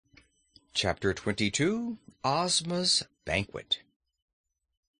Chapter 22 Ozma's Banquet.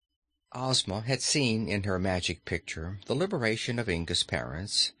 Ozma had seen in her magic picture the liberation of Inga's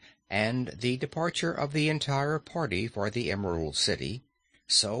parents and the departure of the entire party for the Emerald City,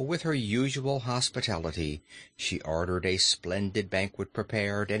 so with her usual hospitality she ordered a splendid banquet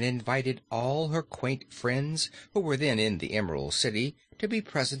prepared and invited all her quaint friends who were then in the Emerald City to be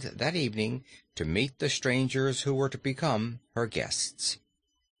present that evening to meet the strangers who were to become her guests.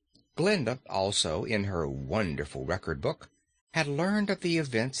 Glinda also, in her wonderful record book, had learned of the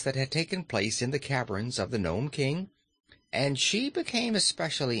events that had taken place in the caverns of the Nome King, and she became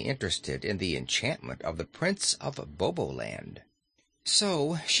especially interested in the enchantment of the Prince of Boboland.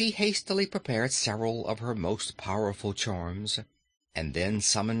 So she hastily prepared several of her most powerful charms, and then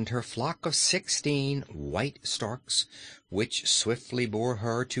summoned her flock of 16 white storks, which swiftly bore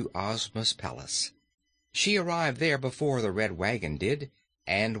her to Ozma's palace. She arrived there before the Red Wagon did,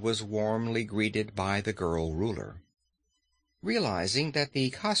 and was warmly greeted by the girl ruler. Realizing that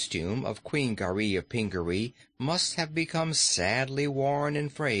the costume of Queen Garee of Pingaree must have become sadly worn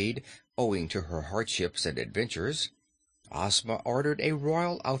and frayed owing to her hardships and adventures, Ozma ordered a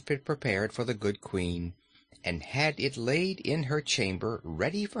royal outfit prepared for the good queen, and had it laid in her chamber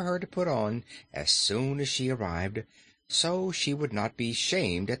ready for her to put on as soon as she arrived, so she would not be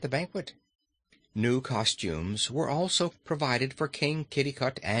shamed at the banquet. New costumes were also provided for King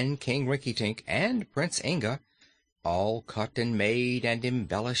Kitticut and King Rinkitink and Prince Inga, all cut and made and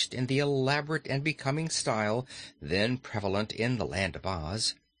embellished in the elaborate and becoming style then prevalent in the Land of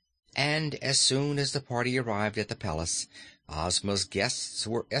Oz, and as soon as the party arrived at the palace, Ozma's guests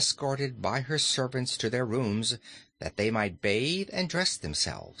were escorted by her servants to their rooms, that they might bathe and dress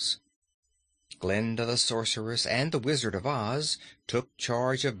themselves. Glinda the Sorceress and the Wizard of Oz took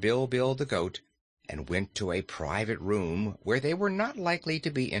charge of Bilbil the Goat, and went to a private room where they were not likely to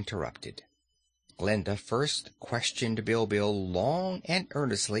be interrupted. Glinda first questioned Bilbil long and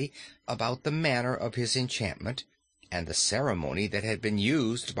earnestly about the manner of his enchantment and the ceremony that had been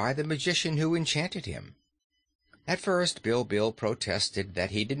used by the magician who enchanted him. At first Bilbil protested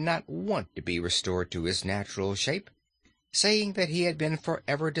that he did not want to be restored to his natural shape, saying that he had been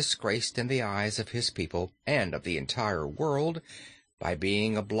forever disgraced in the eyes of his people and of the entire world by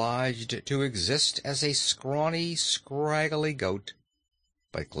being obliged to exist as a scrawny, scraggly goat.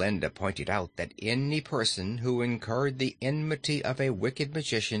 But Glinda pointed out that any person who incurred the enmity of a wicked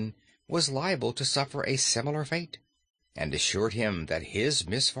magician was liable to suffer a similar fate, and assured him that his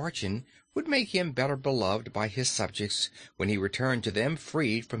misfortune would make him better beloved by his subjects when he returned to them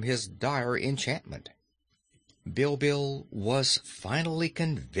freed from his dire enchantment. Bilbil was finally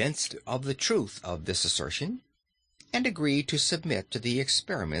convinced of the truth of this assertion, and agreed to submit to the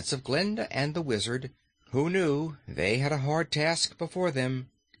experiments of Glinda and the Wizard, who knew they had a hard task before them,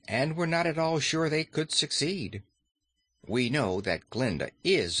 and were not at all sure they could succeed. We know that Glinda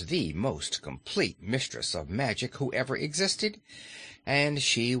is the most complete mistress of magic who ever existed, and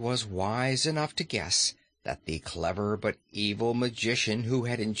she was wise enough to guess that the clever but evil magician who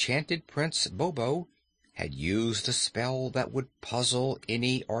had enchanted Prince Bobo had used a spell that would puzzle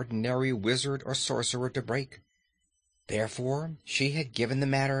any ordinary wizard or sorcerer to break. Therefore she had given the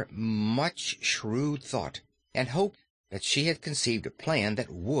matter much shrewd thought, and hoped that she had conceived a plan that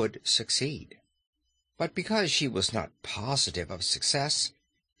would succeed. But because she was not positive of success,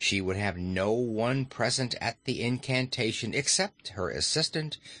 she would have no one present at the incantation except her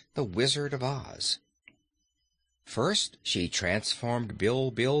assistant, the Wizard of Oz. First she transformed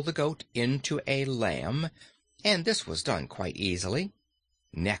Bilbil the Goat into a lamb, and this was done quite easily.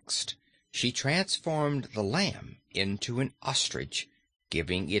 Next she transformed the lamb into an ostrich,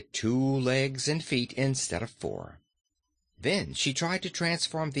 giving it 2 legs and feet instead of 4. Then she tried to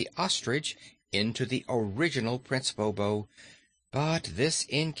transform the ostrich into the original Prince Bobo, but this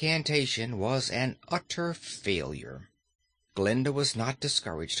incantation was an utter failure. Glinda was not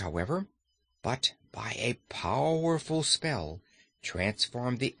discouraged, however, but by a powerful spell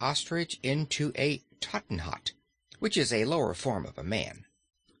transformed the ostrich into a Tottenhot, which is a lower form of a man.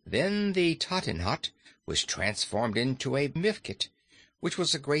 Then the Tottenhot was transformed into a Mifket, which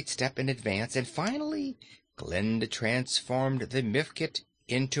was a great step in advance, and finally Glinda transformed the Mifket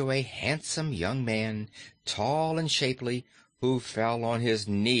into a handsome young man, tall and shapely, who fell on his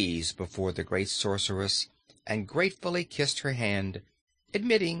knees before the great sorceress and gratefully kissed her hand,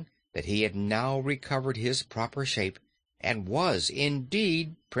 admitting that he had now recovered his proper shape and was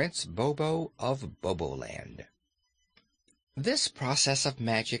indeed Prince Bobo of Boboland. This process of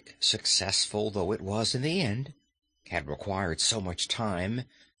magic, successful though it was in the end, had required so much time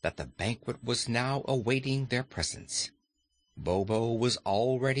that the banquet was now awaiting their presence. Bobo was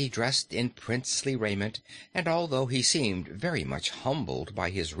already dressed in princely raiment, and although he seemed very much humbled by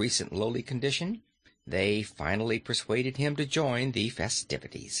his recent lowly condition, they finally persuaded him to join the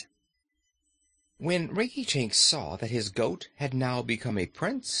festivities. When Rinkitink saw that his goat had now become a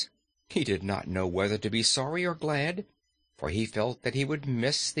prince, he did not know whether to be sorry or glad, for he felt that he would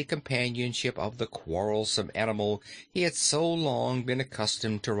miss the companionship of the quarrelsome animal he had so long been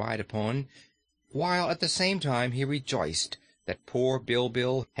accustomed to ride upon, while at the same time he rejoiced that poor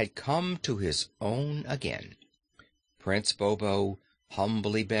Bilbil had come to his own again. Prince Bobo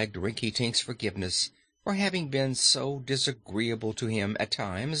humbly begged Rinkitink's forgiveness for having been so disagreeable to him at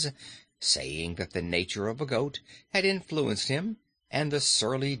times, saying that the nature of a goat had influenced him, and the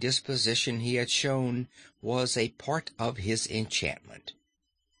surly disposition he had shown was a part of his enchantment.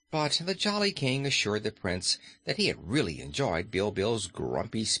 But the jolly King assured the Prince that he had really enjoyed Bilbil's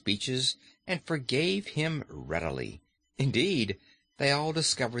grumpy speeches and forgave him readily. Indeed, they all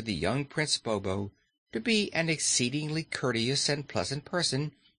discovered the young Prince Bobo to be an exceedingly courteous and pleasant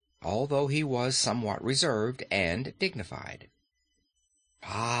person, although he was somewhat reserved and dignified.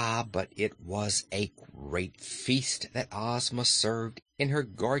 Ah, but it was a great feast that Ozma served in her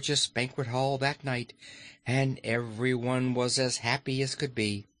gorgeous banquet hall that night, and everyone was as happy as could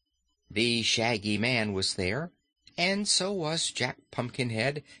be. The Shaggy Man was there, and so was Jack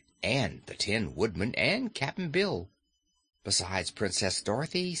Pumpkinhead, and the Tin Woodman, and Cap'n Bill. Besides Princess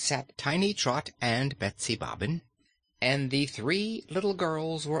Dorothy sat Tiny Trot and Betsy Bobbin, and the three little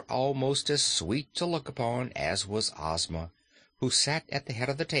girls were almost as sweet to look upon as was Ozma, who sat at the head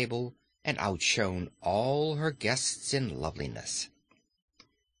of the table and outshone all her guests in loveliness.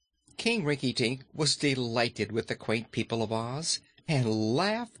 King Rinkitink was delighted with the quaint people of Oz, and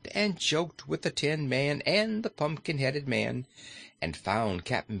laughed and joked with the Tin Man and the Pumpkin-headed Man, and found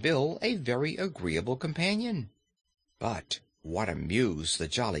Cap'n Bill a very agreeable companion. But what amused the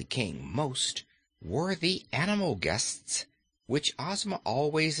jolly King most were the animal guests, which Ozma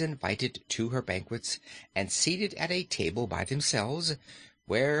always invited to her banquets and seated at a table by themselves,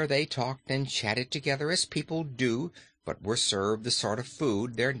 where they talked and chatted together as people do, but were served the sort of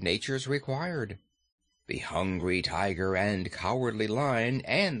food their natures required. The hungry tiger and cowardly lion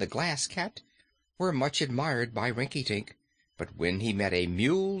and the glass cat were much admired by Rinkitink, but when he met a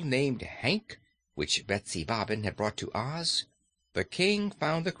mule named Hank, which Betsy Bobbin had brought to Oz, the King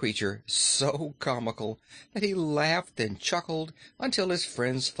found the creature so comical that he laughed and chuckled until his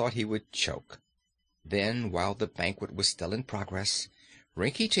friends thought he would choke. Then, while the banquet was still in progress,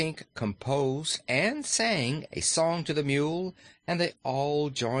 Rinkitink composed and sang a song to the mule, and they all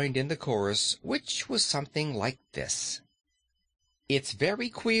joined in the chorus, which was something like this: "It's very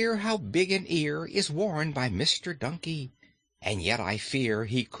queer how big an ear is worn by Mr. Donkey, and yet I fear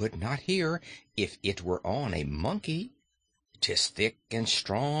he could not hear if it were on a monkey. 'Tis thick and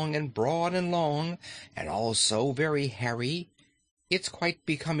strong and broad and long, and also very hairy. It's quite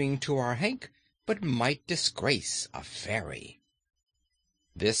becoming to our Hank, but might disgrace a fairy."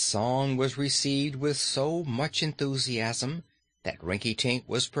 This song was received with so much enthusiasm that Rinkitink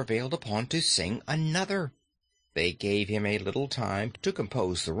was prevailed upon to sing another. They gave him a little time to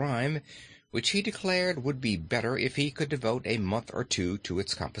compose the rhyme, which he declared would be better if he could devote a month or two to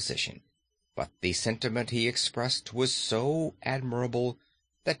its composition. But the sentiment he expressed was so admirable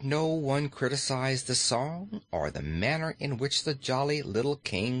that no one criticized the song or the manner in which the jolly little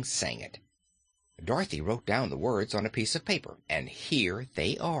King sang it. Dorothy wrote down the words on a piece of paper, and here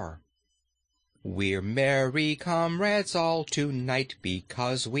they are: "We're merry comrades all tonight,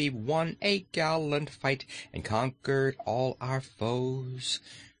 because we've won a gallant fight and conquered all our foes.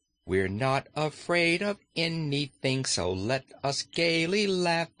 We're not afraid of anything, so let us gaily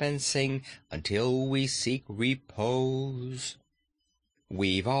laugh and sing until we seek repose.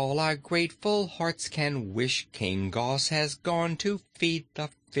 We've all our grateful hearts can wish. King Gos has gone to feed the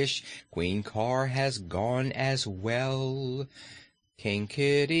fish, Queen Car has gone as well. King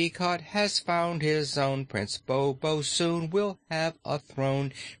Kitticut has found his own, Prince Bobo soon will have a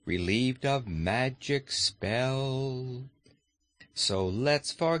throne, relieved of magic spell. So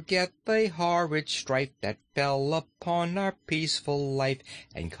let's forget the horrid strife that fell upon our peaceful life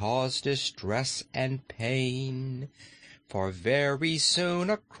and caused distress and pain. For very soon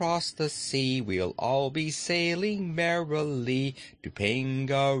across the sea we'll all be sailing merrily to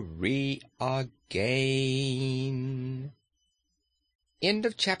Pingaree again." End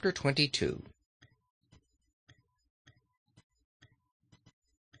of chapter 22.